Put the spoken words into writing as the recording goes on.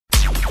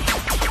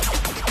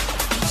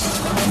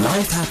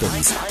Life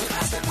Happens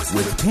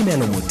with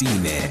Phemelo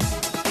Motene.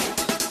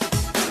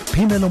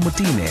 Phemelo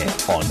Motene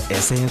on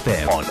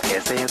SAFM.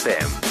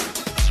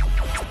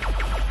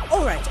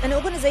 All right, an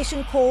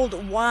organization called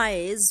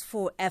Wise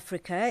for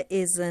Africa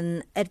is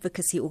an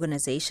advocacy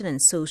organization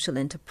and social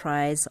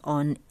enterprise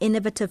on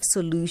innovative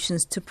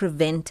solutions to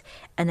prevent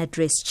and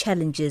address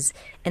challenges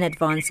in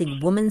advancing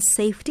women's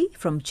safety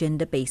from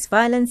gender-based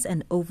violence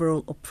and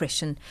overall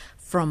oppression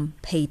from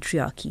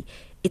patriarchy.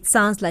 It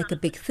sounds like a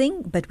big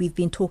thing, but we've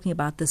been talking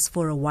about this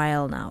for a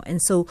while now. And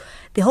so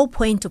the whole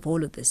point of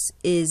all of this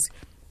is,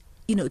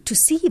 to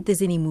see if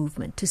there's any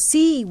movement, to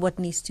see what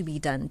needs to be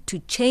done, to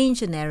change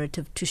the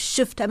narrative, to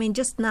shift. I mean,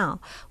 just now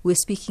we're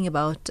speaking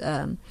about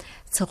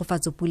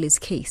Tsegofatsopule's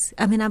case.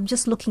 I mean, I'm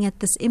just looking at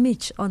this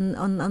image on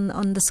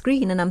the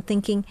screen and I'm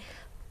thinking,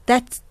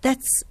 that's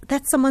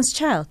someone's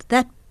child.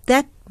 That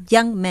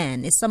young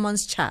man is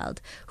someone's child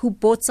who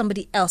bought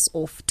somebody else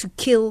off to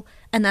kill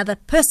another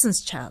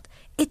person's child.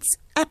 It's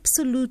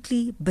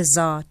absolutely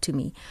bizarre to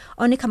me.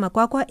 Onica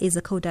Makwakwa is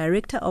a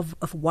co-director of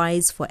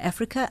Wise for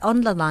Africa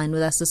on the line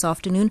with us this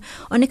afternoon.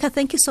 Onica,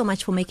 thank you so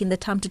much for making the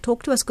time to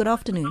talk to us. Good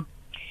afternoon.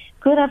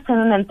 Good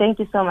afternoon, and thank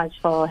you so much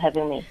for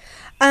having me.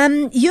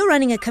 You're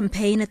running a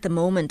campaign at the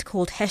moment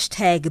called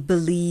 #BelieveHer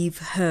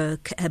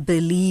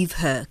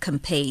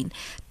campaign.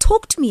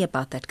 Talk to me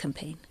about that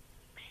campaign.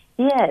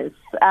 Yes,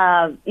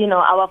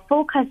 our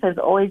focus has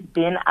always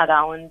been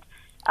around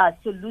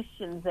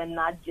solutions and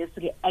not just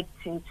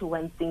reacting to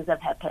when things have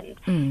happened.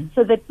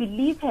 So the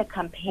Believe Her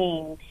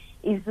campaign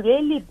is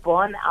really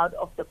born out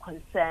of the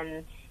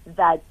concern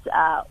that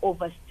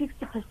over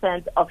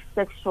 60% of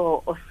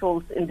sexual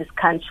assaults in this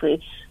country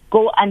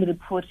go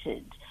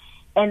unreported.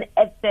 And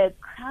at the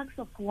crux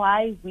of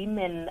why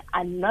women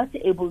are not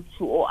able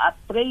to or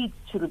afraid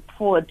to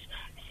report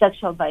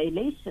sexual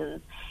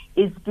violations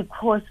is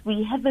because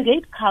we have a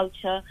rape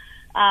culture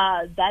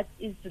that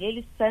is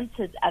really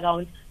centered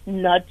around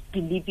not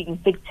believing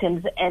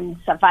victims and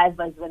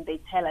survivors when they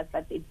tell us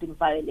that they've been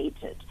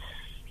violated.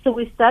 So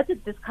we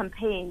started this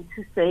campaign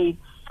to say,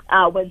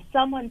 when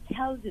someone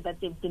tells you that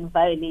they've been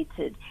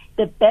violated,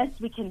 the best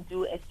we can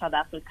do as South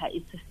Africa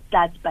is to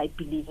start by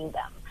believing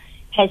them.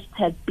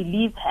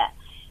 #Believe Her.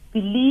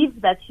 Believe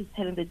that she's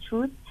telling the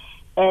truth,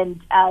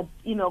 and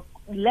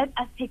let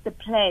us take the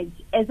pledge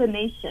as a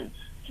nation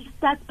to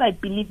start by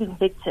believing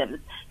victims,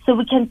 so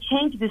we can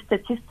change the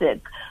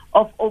statistic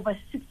of over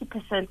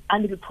 60%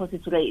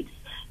 unreported rapes,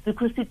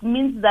 because it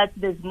means that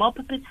there's more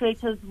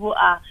perpetrators who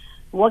are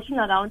walking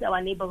around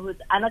our neighborhoods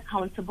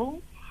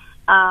unaccountable,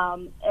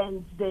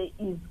 and there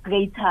is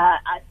greater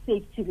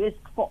safety risk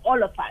for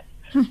all of us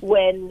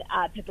when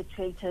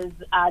perpetrators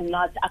are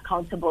not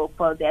accountable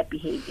for their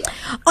behavior.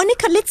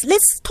 Onica,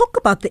 let's talk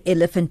about the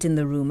elephant in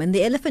the room. And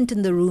the elephant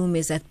in the room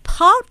is that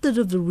part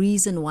of the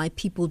reason why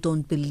people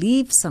don't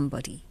believe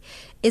somebody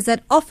is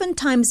that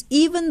oftentimes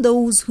even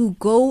those who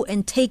go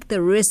and take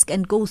the risk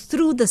and go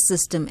through the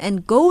system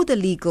and go the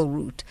legal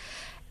route,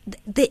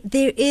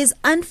 there is,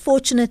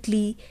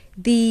 unfortunately,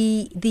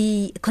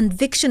 the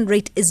conviction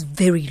rate is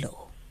very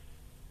low.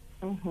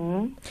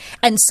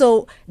 And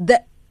so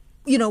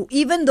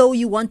even though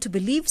you want to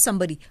believe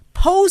somebody,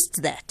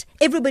 post that,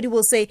 everybody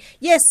will say,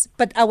 yes,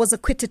 but I was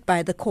acquitted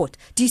by the court.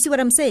 Do you see what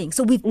I'm saying?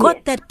 So we've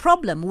got that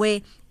problem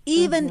where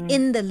even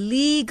in the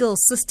legal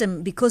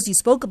system, because you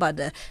spoke about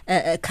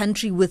a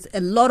country with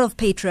a lot of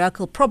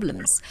patriarchal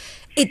problems,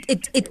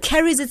 it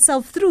carries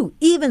itself through,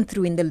 even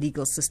through in the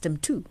legal system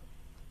too.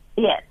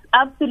 Yes,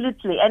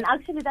 absolutely. And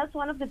actually, that's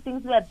one of the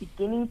things we are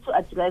beginning to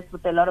address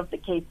with a lot of the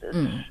cases.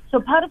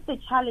 So part of the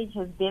challenge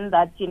has been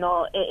that,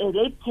 a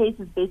rape case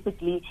is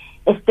basically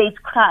a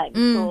state crime.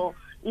 So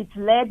it's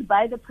led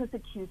by the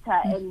prosecutor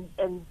and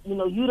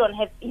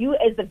you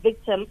as the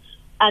victim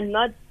are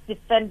not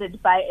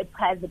defended by a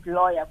private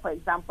lawyer, for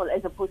example,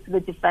 as opposed to the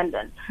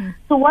defendant.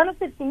 So one of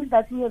the things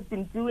that we have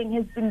been doing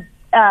has been,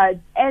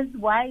 as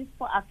Wise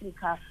for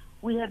Africa,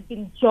 we have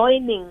been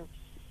joining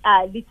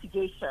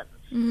litigation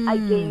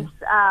against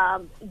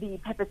the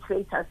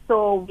perpetrator.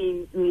 So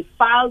we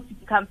filed to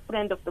become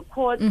friend of the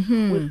court.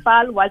 We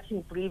filed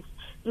watching briefs,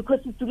 because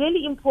it's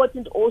really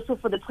important also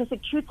for the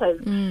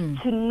prosecutors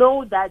to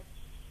know that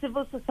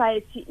civil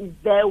society is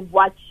there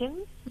watching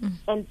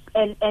and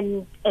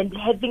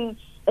having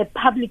a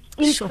public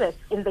interest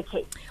in the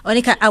case.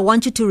 Onica, I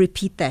want you to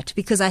repeat that,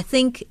 because I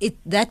think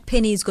that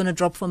penny is going to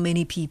drop for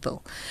many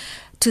people,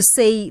 to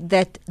say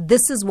that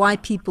this is why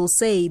people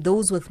say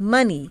those with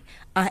money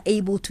are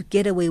able to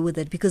get away with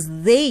it, because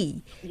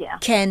they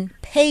can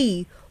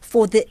pay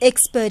for the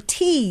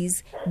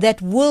expertise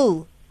that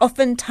will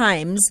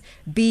oftentimes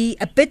be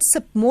a bit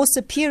more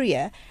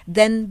superior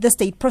than the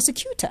state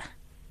prosecutor.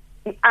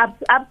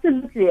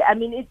 Absolutely. I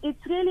mean, it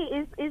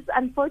really is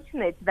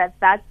unfortunate that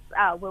that's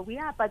where we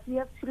are, but we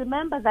have to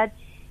remember that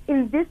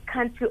in this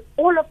country,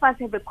 all of us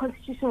have a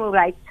constitutional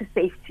right to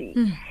safety.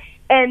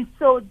 And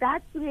so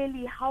that's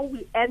really how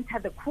we enter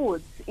the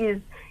courts, is,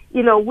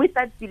 with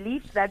that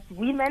belief that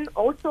women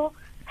also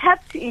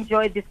have to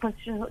enjoy this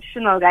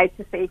constitutional right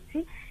to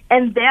safety.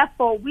 And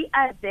therefore, we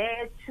are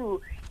there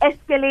to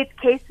escalate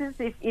cases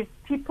if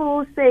people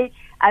people say,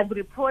 I've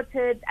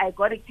reported, I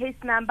got a case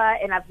number,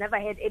 and I've never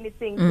had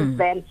anything since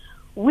then,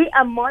 we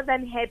are more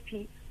than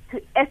happy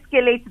to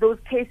escalate those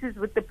cases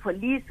with the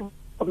police,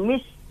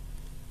 commission.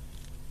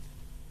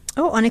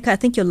 Oh, Onica, I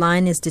think your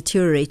line is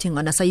deteriorating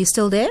on us. Are you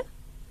still there?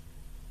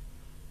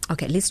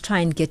 Okay, let's try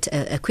and get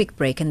a quick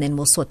break, and then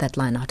we'll sort that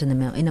line out in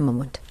a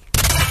moment.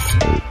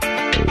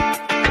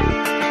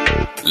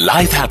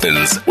 Life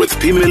Happens with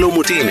Phemelo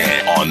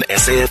Motene on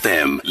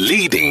SAFM,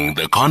 leading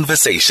the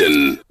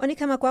conversation.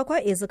 Onica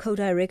Makwakwa is the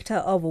co-director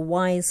of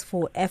Wise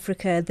for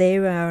Afrika. They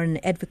are an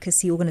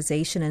advocacy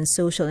organization and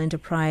social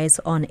enterprise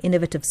on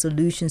innovative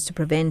solutions to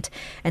prevent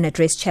and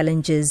address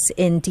challenges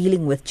in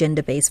dealing with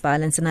gender-based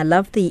violence. And I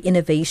love the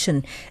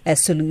innovation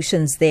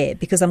solutions there,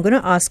 because I'm going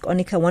to ask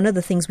Onica, one of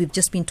the things we've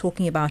just been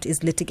talking about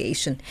is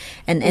litigation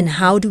and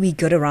how do we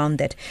get around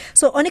that.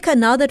 So Onica,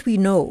 now that we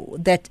know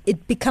that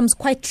it becomes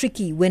quite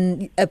tricky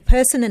when a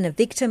person and a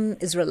victim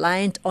is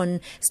reliant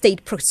on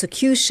state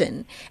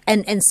prosecution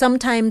and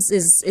sometimes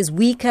is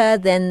weaker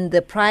than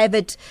the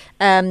private,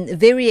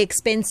 very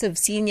expensive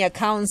senior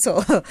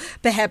counsel,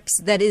 perhaps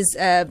that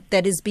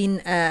is been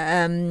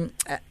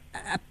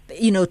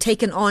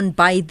taken on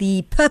by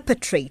the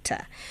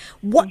perpetrator.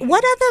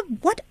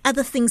 What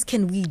other things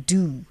can we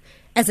do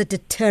as a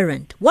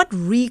deterrent? What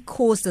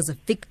recourse does a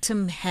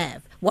victim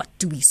have? What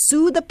do we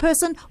sue the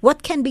person?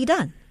 What can be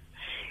done?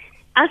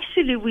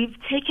 Actually, we've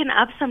taken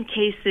up some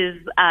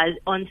cases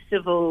on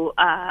civil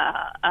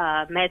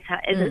as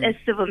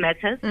civil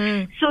matters.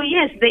 So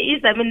yes, there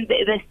is. I mean,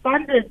 the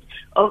standard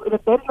of the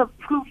burden of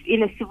proof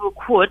in a civil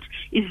court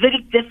is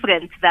very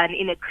different than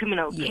in a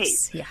criminal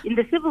case. Yeah. In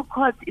the civil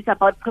court, it's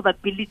about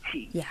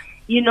probability. Yeah.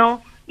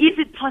 Is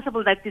it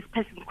possible that this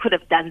person could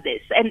have done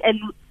this? And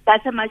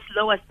that's a much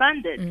lower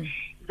standard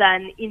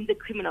than in the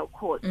criminal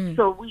court.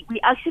 So we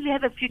actually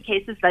have a few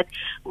cases that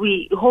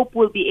we hope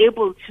we'll be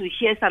able to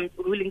hear some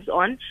rulings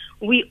on.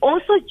 We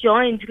also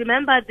joined,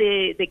 remember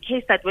the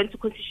case that went to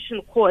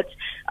Constitutional Court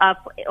of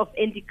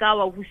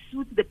Ndikawa, who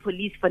sued the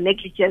police for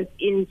negligence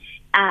in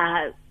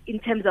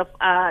terms of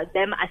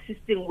them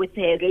assisting with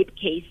a rape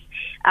case.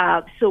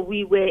 So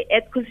we were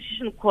at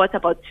Constitutional Court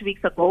about 2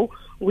 weeks ago.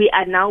 We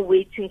are now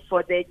waiting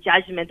for the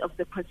judgment of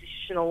the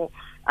Constitutional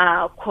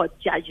Court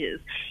judges.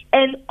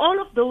 And all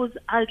of those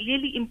are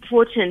really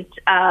important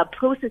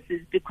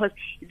processes because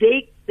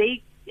they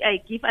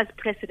give us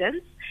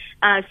precedence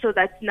so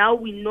that now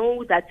we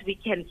know that we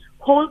can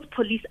hold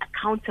police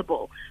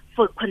accountable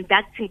for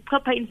conducting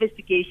proper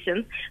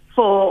investigations,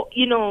 for,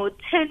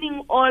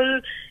 turning all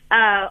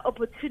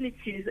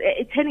opportunities,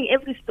 turning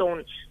every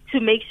stone to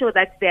make sure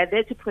that they're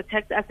there to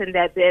protect us and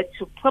they're there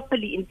to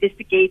properly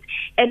investigate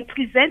and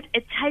present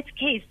a tight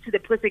case to the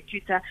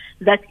prosecutor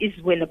that is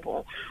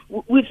winnable.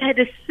 We've had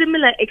a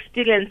similar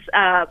experience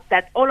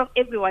that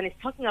everyone is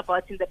talking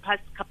about in the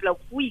past couple of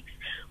weeks,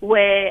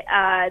 where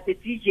the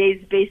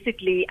DJs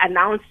basically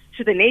announced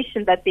to the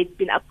nation that they've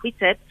been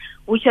acquitted,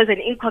 which was an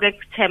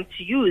incorrect term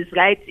to use,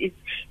 right? It's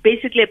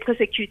basically a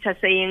prosecutor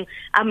saying,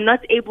 I'm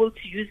not able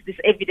to use this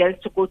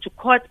evidence to go to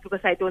court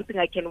because I don't think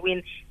I can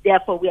win,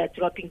 therefore we are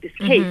dropping this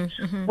case.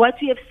 What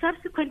we have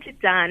subsequently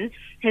done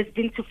has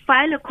been to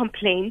file a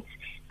complaint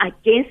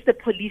against the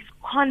police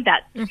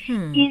conduct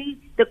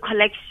in the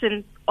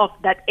collection of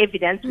that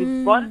evidence.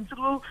 We've gone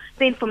through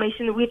the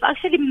information. We've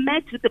actually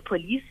met with the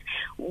police.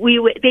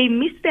 They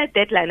missed their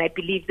deadline, I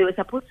believe. They were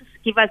supposed to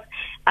give us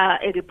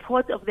a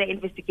report of their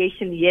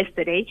investigation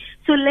yesterday.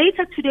 So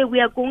later today,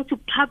 we are going to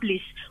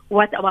publish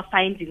what our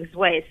findings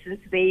were, since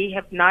they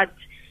have not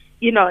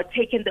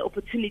taken the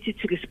opportunity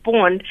to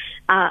respond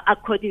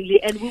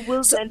accordingly. And we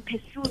will then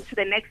pursue to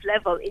the next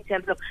level in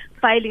terms of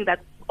filing that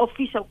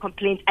official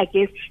complaint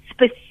against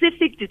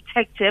specific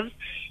detectives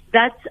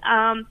that,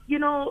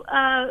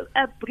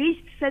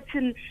 breached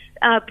certain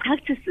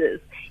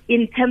practices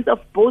in terms of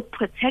both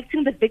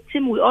protecting the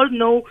victim. We all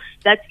know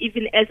that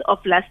even as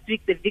of last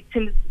week,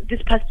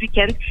 this past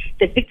weekend,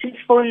 the victim's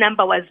phone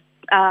number was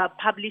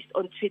published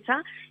on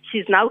Twitter.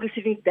 She's now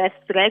receiving death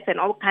threats and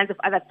all kinds of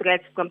other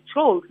threats from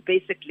trolls,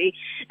 basically.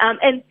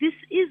 And this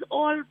is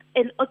all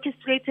an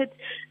orchestrated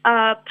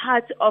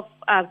part of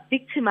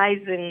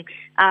victimizing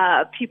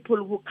people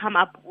who come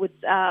up with,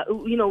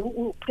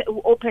 who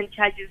open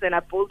charges and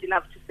are bold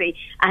enough to say,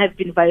 I have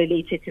been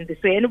violated in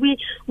this way. And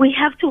we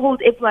have to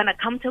hold everyone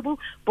accountable,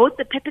 both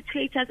the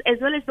perpetrators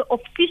as well as the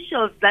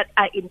officials that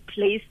are in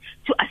place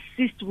to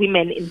assist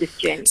women in this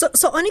journey.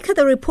 So Onica,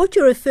 the report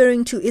you're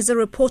referring to is a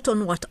report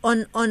on what?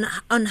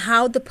 On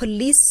how the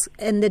police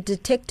and the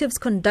detectives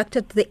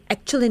conducted the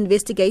actual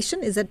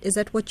investigation? Is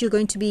that what you're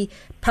going to be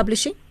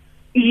publishing?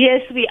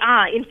 Yes, we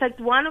are. In fact,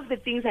 one of the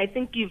things, I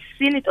think you've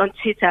seen it on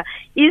Twitter,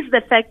 is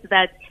the fact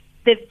that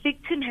the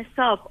victim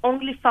herself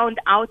only found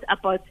out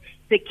about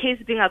the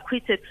case being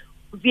acquitted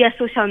via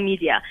social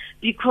media,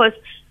 because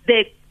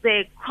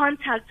the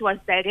contact was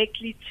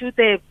directly to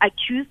the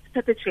accused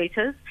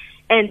perpetrators,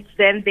 and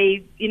then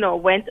they,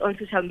 went on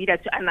social media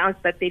to announce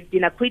that they've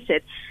been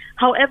acquitted.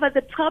 However,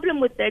 the problem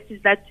with that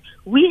is that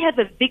we have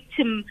a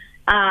victim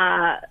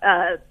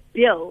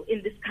bill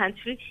in this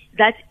country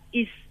that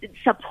is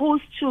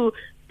supposed to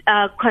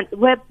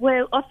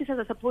where officers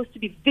are supposed to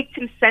be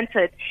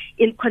victim-centered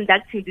in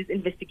conducting these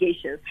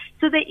investigations.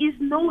 So there is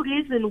no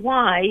reason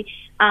why,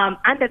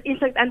 under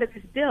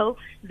this bill,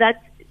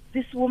 that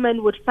this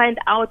woman would find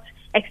out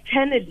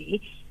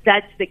externally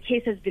that the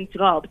case has been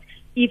dropped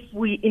if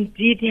we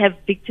indeed have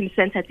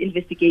victim-centered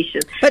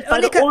investigations. But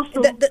Onica,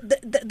 also,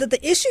 the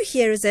issue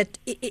here is that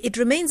it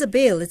remains a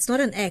bill. It's not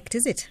an act,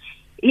 is it?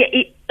 Yeah,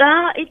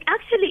 it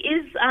actually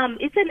is.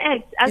 It's an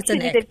act.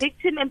 Actually, the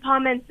Victim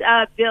Empowerment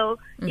Bill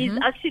is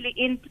actually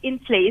in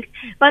place.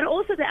 But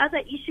also the other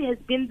issue has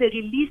been the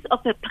release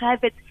of a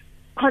private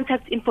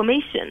contact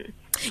information.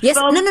 Yes,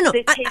 no.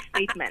 The case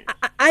statement.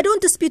 I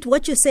don't dispute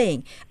what you're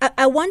saying.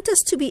 I want us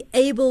to be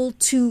able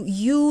to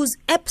use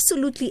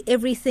absolutely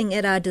everything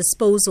at our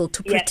disposal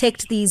to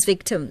protect these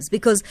victims,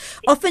 because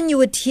often you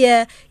would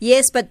hear,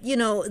 yes, but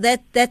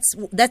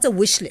that's a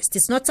wish list.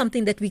 It's not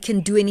something that we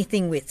can do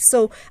anything with.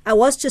 So I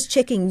was just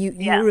checking. You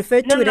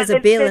referred to it as a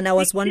bill, and I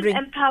was wondering.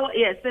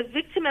 The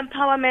victim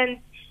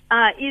empowerment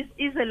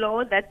is a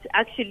law that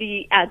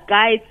actually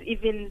guides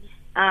even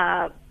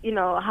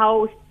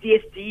how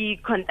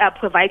DSD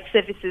provides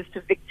services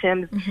to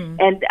victims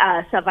and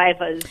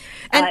survivors.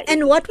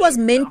 And what was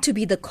meant to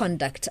be the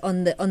conduct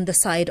on the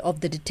side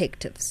of the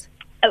detectives?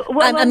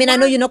 I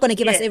know you're not going to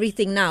give us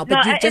everything now,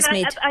 but you've just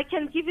made... I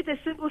can give you the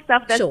simple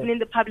stuff that's been in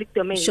the public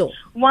domain. Sure.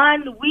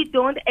 One, we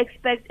don't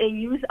expect a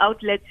news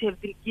outlet to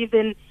have been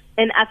given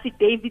an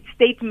affidavit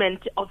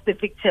statement of the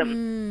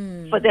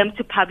victim for them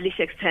to publish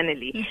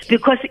externally. Okay.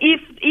 Because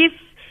if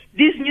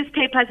these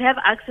newspapers have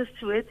access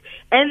to it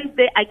and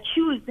the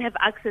accused have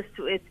access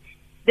to it,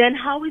 then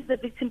how is the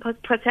victim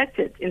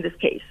protected in this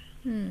case?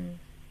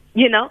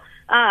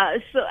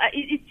 So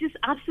it just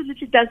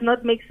absolutely does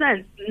not make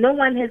sense. No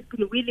one has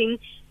been willing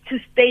to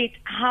state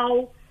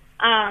how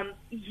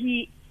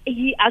he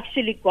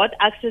actually got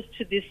access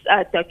to this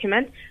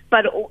document,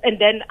 and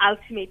then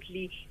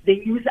ultimately the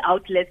news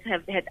outlets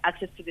have had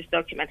access to this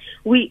document.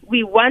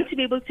 We want to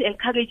be able to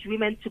encourage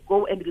women to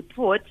go and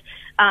report.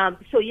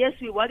 So yes,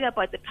 we worry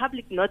about the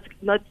public not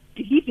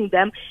believing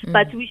them,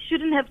 but we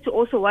shouldn't have to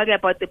also worry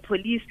about the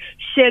police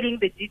sharing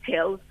the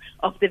details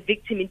of the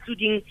victim,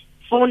 including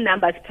phone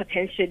numbers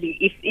potentially,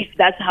 if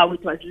that's how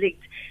it was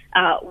linked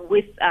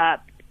with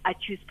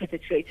accused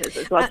perpetrators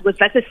as well, because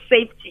that's a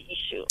safety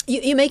issue.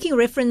 You're making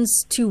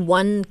reference to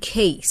one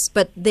case,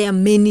 but there are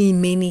many,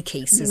 many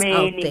cases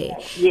out there.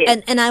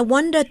 Yes. And I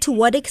wonder, to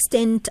what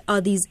extent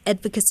are these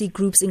advocacy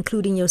groups,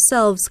 including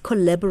yourselves,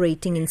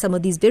 collaborating in some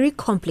of these very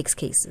complex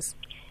cases?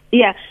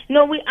 Yeah,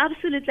 no, we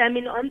absolutely. I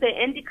mean, on the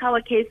Andy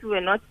Kawa case, we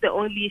were not the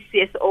only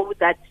CSO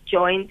that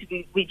joined.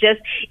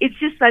 It's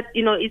just that,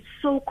 it's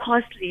so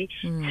costly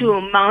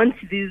to mount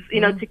these,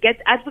 to get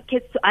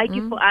advocates to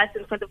argue for us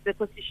in front of the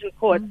Constitutional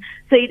Court.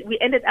 So we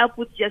ended up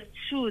with just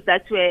two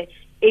that were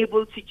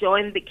able to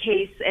join the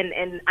case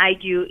and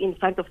argue in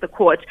front of the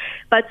court.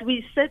 But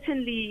we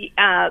certainly,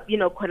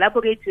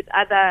 collaborate with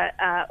other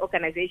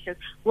organizations.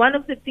 One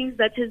of the things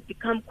that has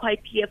become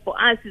quite clear for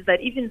us is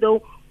that even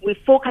though we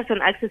focus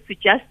on access to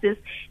justice,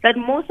 that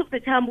most of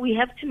the time we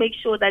have to make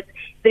sure that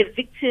the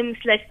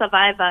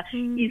victim/survivor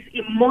is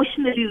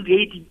emotionally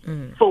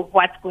ready for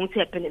what's going to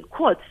happen in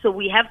court. So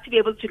we have to be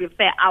able to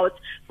refer out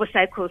for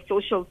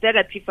psychosocial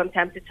therapy from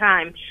time to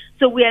time.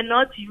 So we are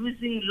not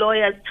using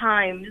lawyers'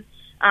 time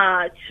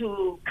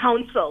to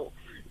counsel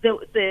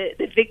the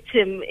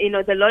victim.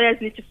 The lawyers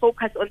need to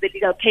focus on the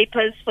legal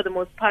papers for the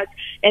most part,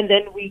 and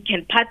then we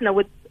can partner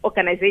with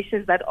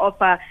organizations that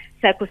offer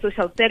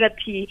psychosocial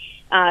therapy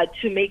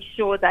to make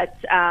sure that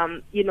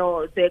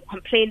the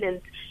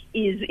complainant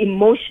is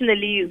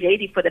emotionally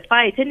ready for the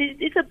fight. And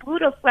it's a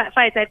brutal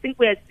fight. I think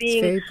we are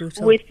seeing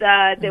with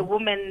the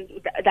woman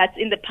that's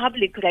in the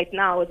public right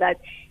now that,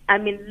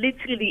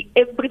 literally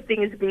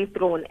everything is being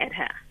thrown at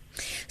her.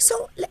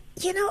 So,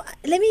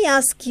 let me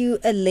ask you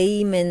a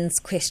layman's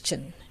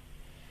question.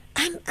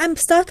 I'm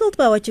startled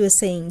by what you were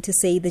saying, to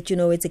say that,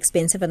 it's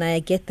expensive, and I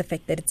get the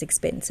fact that it's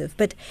expensive.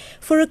 But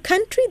for a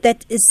country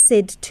that is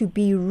said to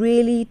be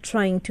really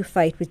trying to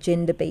fight with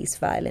gender-based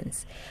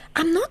violence,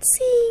 I'm not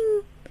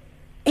seeing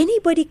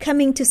anybody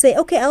coming to say,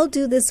 okay, I'll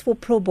do this for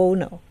pro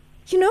bono.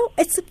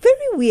 It's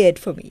very weird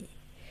for me.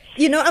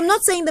 I'm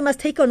not saying they must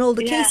take on all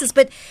the cases,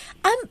 but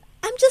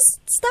I'm just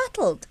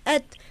startled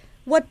at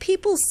what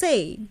people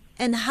say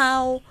and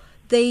how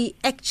they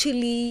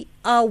actually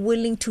are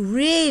willing to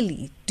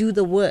really do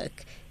the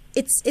work.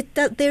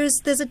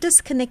 There's a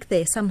disconnect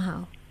there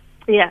somehow.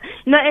 Yeah,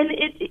 no, and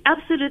it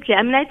absolutely.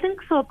 I think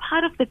so.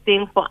 Part of the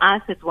thing for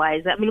us at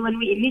WISE, when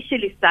we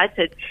initially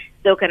started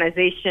the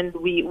organization,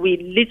 we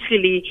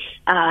literally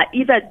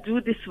either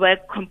do this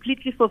work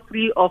completely for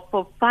free or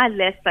for far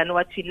less than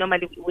what we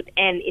normally would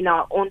earn in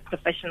our own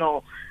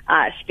professional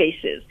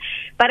spaces.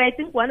 But I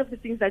think one of the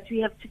things that we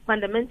have to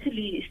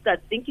fundamentally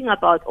start thinking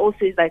about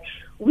also is that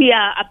we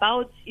are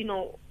about,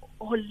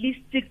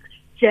 holistic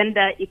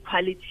gender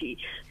equality.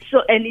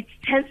 So, and it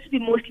tends to be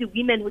mostly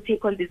women who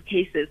take on these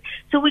cases.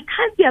 So we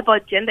can't be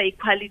about gender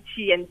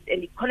equality and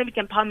economic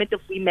empowerment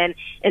of women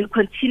and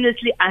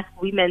continuously ask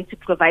women to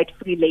provide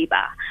free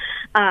labor.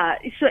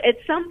 So at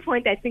some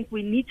point, I think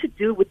we need to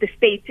deal with the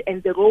state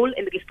and the role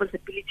and the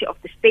responsibility of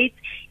the state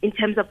in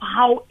terms of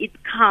how it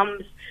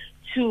comes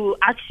to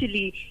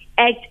actually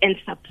act and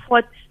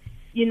support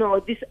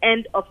this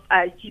end of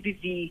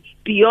GBV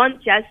beyond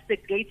just the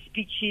great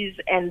speeches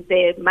and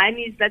the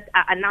monies that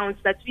are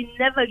announced that we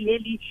never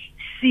really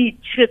see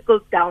trickle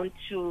down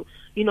to,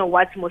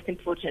 what's most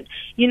important.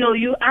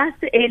 You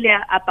asked earlier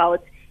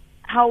about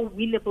how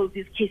winnable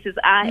these cases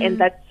are and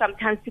that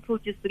sometimes people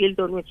just really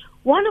don't win.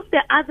 One of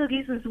the other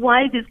reasons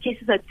why these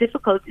cases are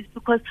difficult is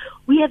because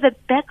we have a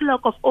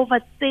backlog of over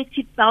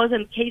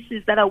 30,000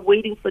 cases that are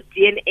waiting for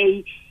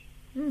DNA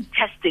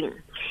testing,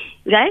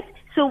 right?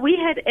 So we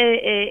had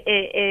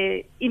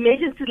a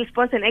emergency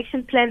response and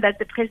action plan that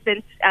the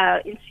president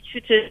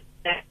instituted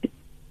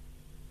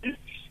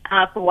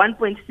for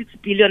 1.6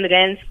 billion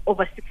rands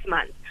over 6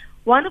 months.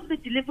 One of the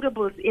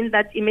deliverables in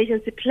that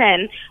emergency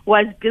plan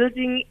was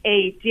building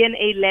a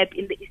DNA lab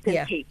in the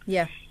Eastern Cape.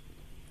 Yeah.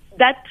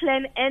 That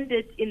plan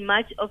ended in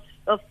March of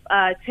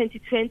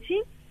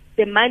 2020.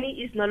 The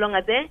money is no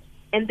longer there,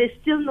 and there's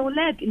still no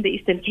lab in the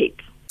Eastern Cape.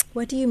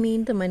 What do you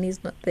mean the money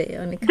is not there,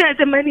 Onica?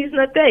 The money is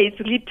not there. It's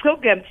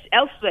reprogrammed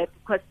elsewhere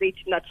because they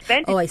did not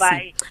spend it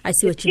by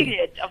the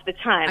period of the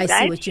time. I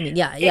see what you mean.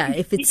 Yeah.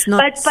 If it's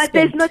not but spent.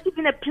 There's not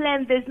even a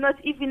plan. There's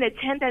not even a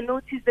tender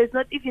notice. There's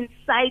not even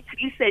site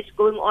research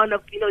going on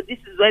of, this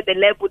is where the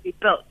lab would be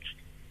built.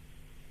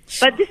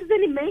 But this is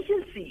an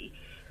emergency.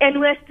 And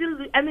we're still,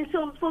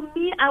 so for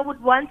me, I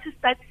would want to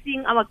start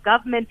seeing our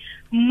government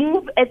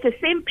move at the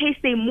same pace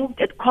they moved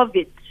at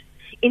COVID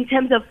in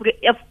terms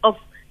of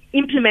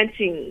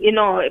implementing,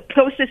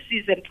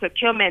 processes and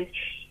procurement.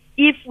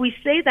 If we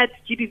say that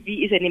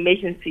GBV is an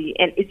emergency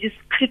and it is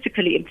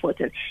critically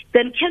important,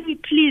 then can we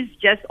please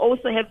just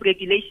also have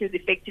regulations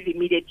effective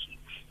immediately,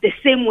 the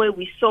same way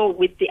we saw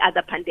with the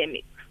other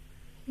pandemics?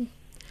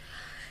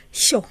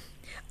 Sure.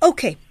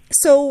 Okay.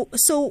 So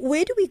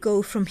where do we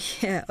go from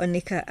here,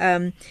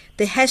 Onica?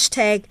 The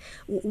hashtag,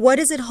 what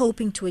is it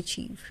hoping to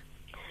achieve?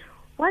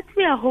 What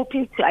we are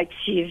hoping to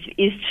achieve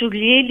is to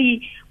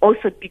really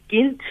also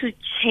begin to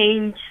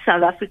change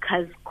South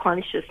Africa's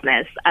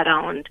consciousness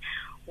around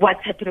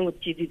what's happening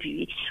with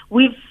GBV.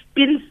 We've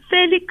been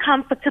fairly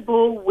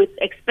comfortable with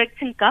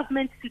expecting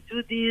government to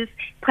do this,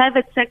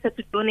 private sector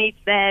to donate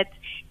that,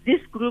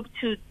 this group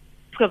to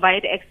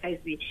provide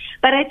XYZ.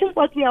 But I think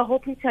what we are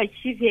hoping to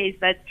achieve here is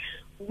that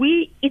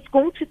it's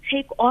going to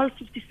take all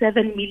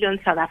 57 million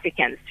South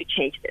Africans to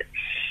change this.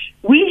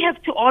 We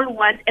have to all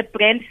want a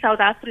brand South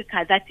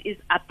Africa that is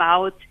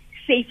about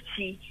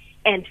safety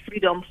and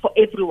freedom for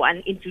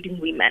everyone, including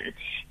women.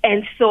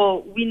 And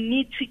so we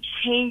need to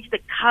change the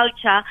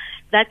culture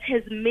that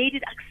has made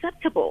it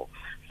acceptable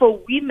for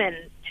women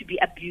to be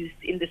abused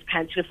in this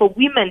country, for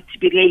women to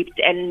be raped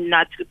and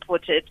not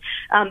reported.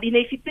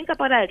 If you think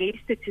about our rape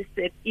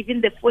statistics,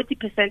 even the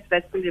 40%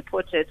 that's been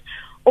reported,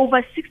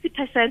 over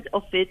 60%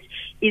 of it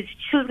is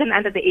children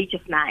under the age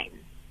of 9.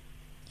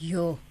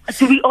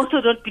 So we also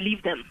don't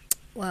believe them.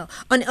 Wow.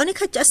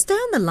 Onica, just stay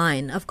on the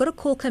line. I've got a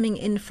call coming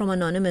in from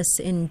Anonymous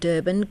in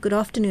Durban. Good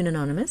afternoon,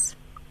 Anonymous.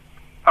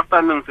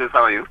 Afternoon, sis.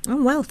 How are you?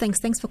 Oh, well, thanks.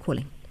 Thanks for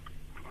calling.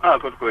 Oh,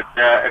 good.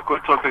 A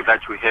good topic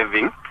that we're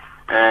having.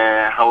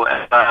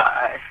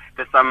 However,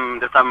 there's some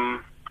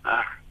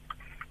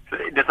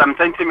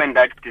sentiment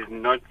that does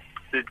not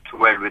sit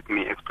well with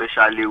me,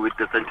 especially with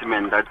the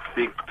sentiment that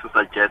seeks to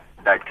suggest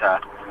that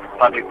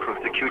public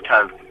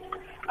prosecutors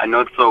are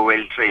not so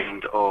well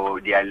trained or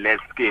they are less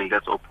skilled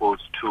as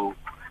opposed to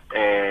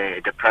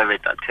the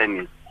private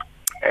attorneys.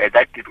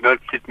 That did not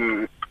sit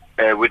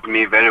with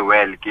me very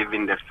well,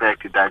 given the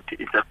fact that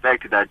it's a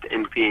fact that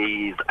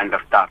NPA is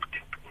understaffed.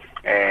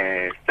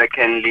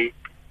 Secondly,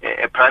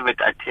 a private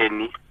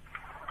attorney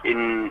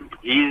in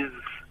his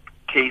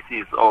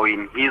cases or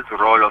in his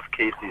role of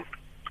cases,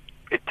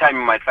 at times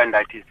you might find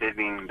that he's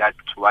having that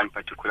one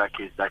particular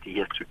case that he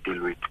has to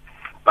deal with.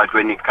 But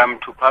when it comes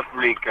to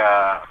public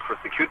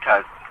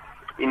prosecutors,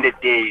 in the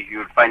day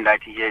you'll find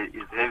that he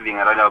is having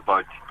around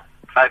about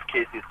 5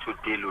 cases to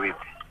deal with.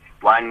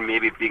 One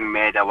maybe being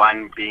murder,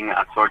 one being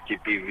assault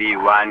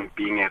GBV, one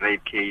being a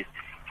rape case,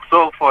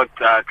 so forth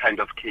kind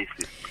of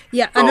cases.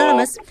 Yeah, so,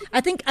 Anonymous,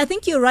 I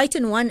think you're right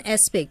in one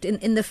aspect.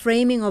 In the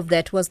framing of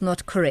that was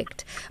not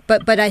correct.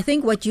 But I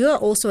think what you're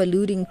also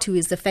alluding to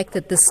is the fact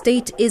that the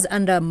state is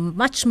under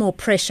much more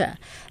pressure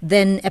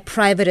than a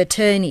private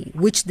attorney,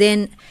 which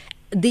then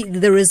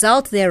the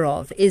result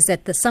thereof is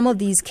that some of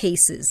these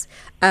cases,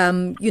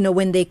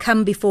 when they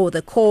come before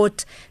the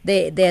court,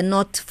 they're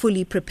not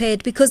fully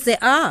prepared because they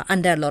are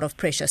under a lot of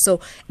pressure.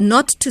 So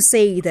not to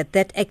say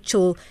that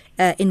actual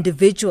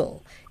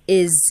individual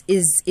is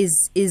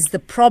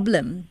the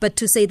problem, but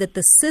to say that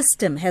the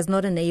system has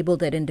not enabled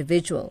that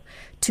individual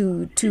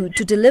to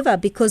deliver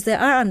because they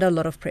are under a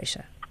lot of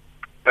pressure.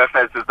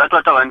 Perfect. That's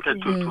what I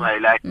wanted to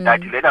highlight,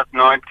 that let us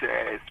not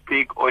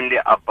speak only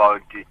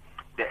about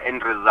the the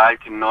end result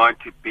not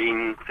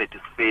being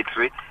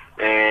satisfactory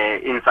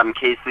in some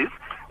cases,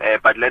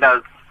 but let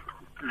us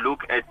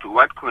look at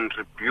what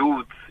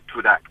contributes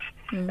to that.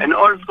 And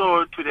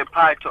also to the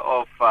part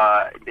of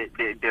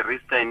the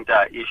recent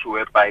issue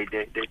whereby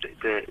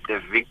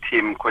the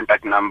victim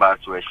contact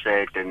numbers were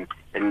shared and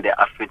the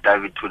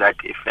affidavit to that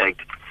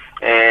effect.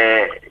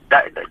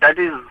 That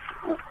is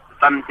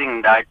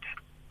something that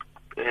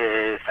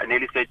I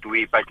nearly said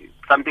but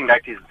something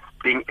that is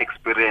being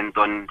experienced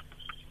on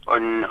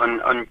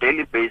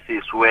daily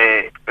basis,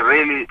 where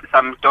really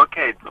some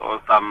dockets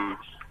or some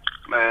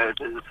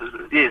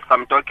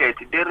dockets,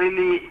 they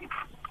really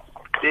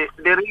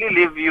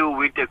leave you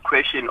with a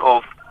question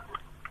of,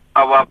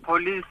 our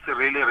police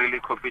really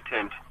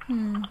competent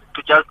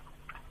to just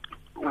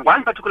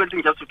one particular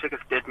thing, just to take a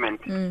statement.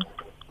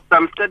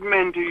 Some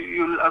statement,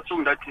 you'll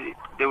assume that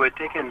they were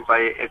taken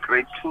by a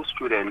grade 2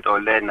 student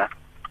or learner,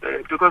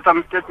 because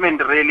some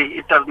statement really,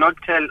 it does not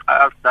tell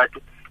us that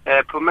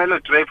Pomelo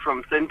drove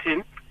from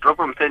Sentin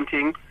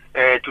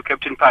to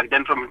Captain Park.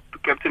 Then from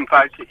Captain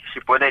Park, she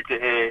boarded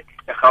a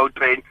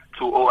Gautrain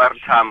to OR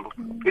Tambo.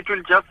 It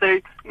will just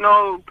say,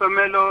 no,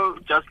 Pomelo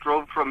just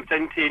drove from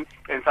Sentin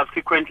and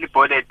subsequently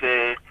boarded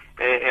a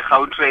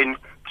Gautrain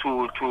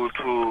to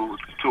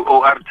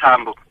OR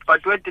Tambo.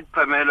 But where did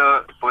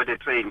Pomelo board a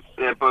train?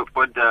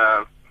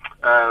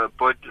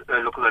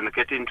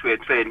 Get into a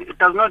train? It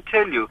does not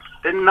tell you.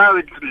 Then now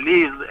it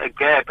leaves a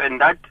gap, and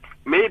that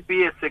may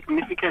be a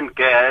significant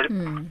gap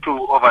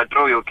to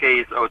overthrow your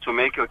case or to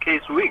make your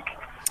case weak.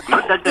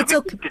 It's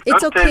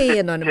okay,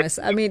 Anonymous.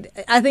 I mean,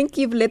 I think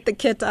you've let the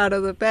cat out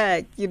of the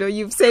bag. You know,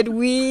 you've said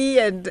we,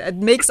 and it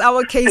makes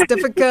our case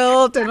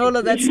difficult and all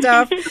of that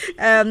stuff.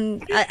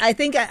 I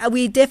think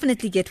we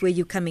definitely get where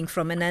you're coming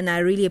from, and I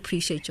really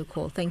appreciate your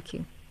call. Thank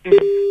you.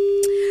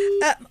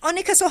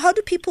 Onica, so how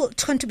do people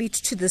contribute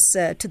to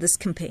this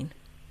campaign?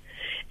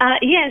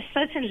 Yes,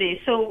 certainly.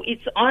 So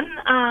it's on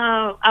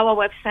our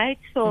website.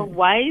 So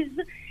WISE,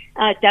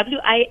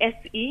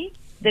 WISE,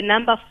 the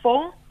number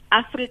 4,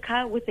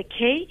 Afrika with a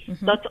K,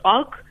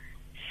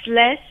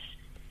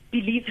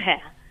 .org/believe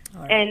her.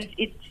 Right. And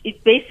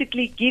it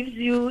basically gives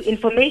you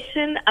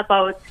information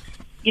about,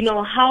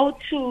 how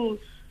to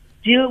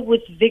deal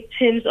with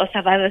victims or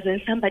survivors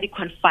when somebody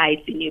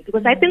confides in you.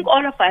 Because I think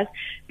all of us,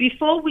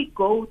 before we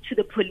go to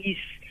the police,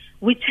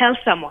 we tell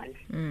someone,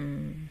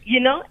 and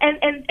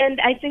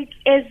I think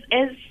as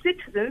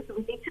citizens,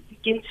 we need to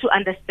begin to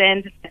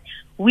understand that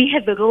we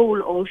have a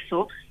role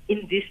also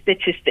in this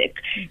statistic.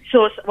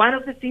 So one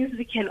of the things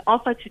we can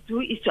offer to do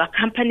is to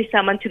accompany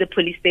someone to the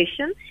police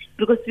station,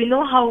 because we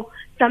know how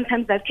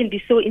sometimes that can be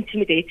so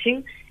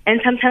intimidating,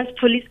 and sometimes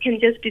police can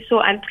just be so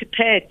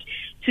unprepared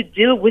to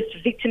deal with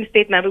victim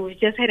statement. We've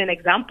just had an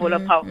example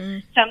of how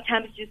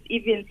sometimes just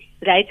even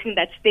writing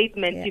that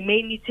statement, you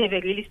may need to have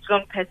a really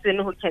strong person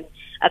who can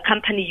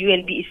accompany you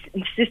and be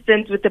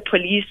insistent with the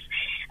police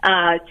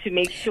to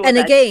make sure. And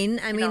again,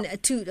 I mean,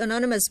 to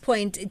Anonymous'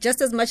 point, just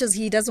as much as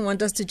he doesn't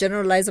want us to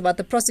generalize about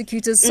the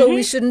prosecutors, so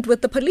we shouldn't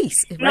with the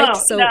police, right?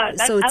 So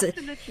it's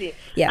absolutely,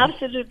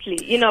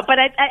 absolutely. But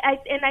I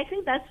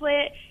think that's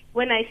where,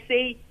 when I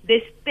say the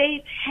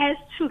state has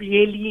to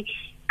really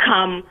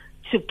come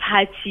to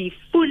party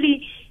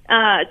fully,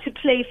 to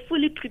play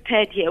fully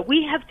prepared here.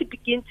 We have to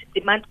begin to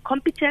demand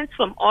competence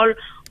from all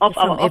of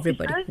our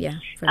everybody.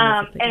 officers.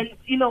 And,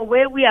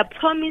 where we are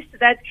promised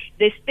that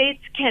the state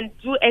can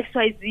do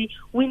XYZ,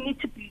 we need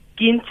to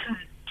begin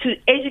to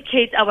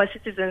educate our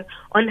citizens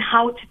on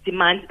how to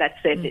demand that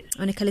service.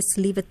 Onica, let's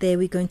leave it there.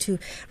 We're going to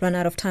run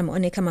out of time.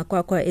 Onica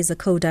Makwakwa is a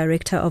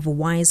co-director of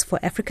WISE for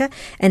Africa,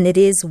 and it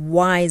is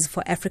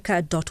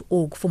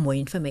wiseforafrica.org for more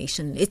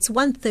information. It's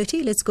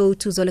 1:30. Let's go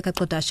to Zoleka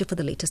Kodashi for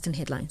the latest in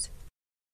headlines.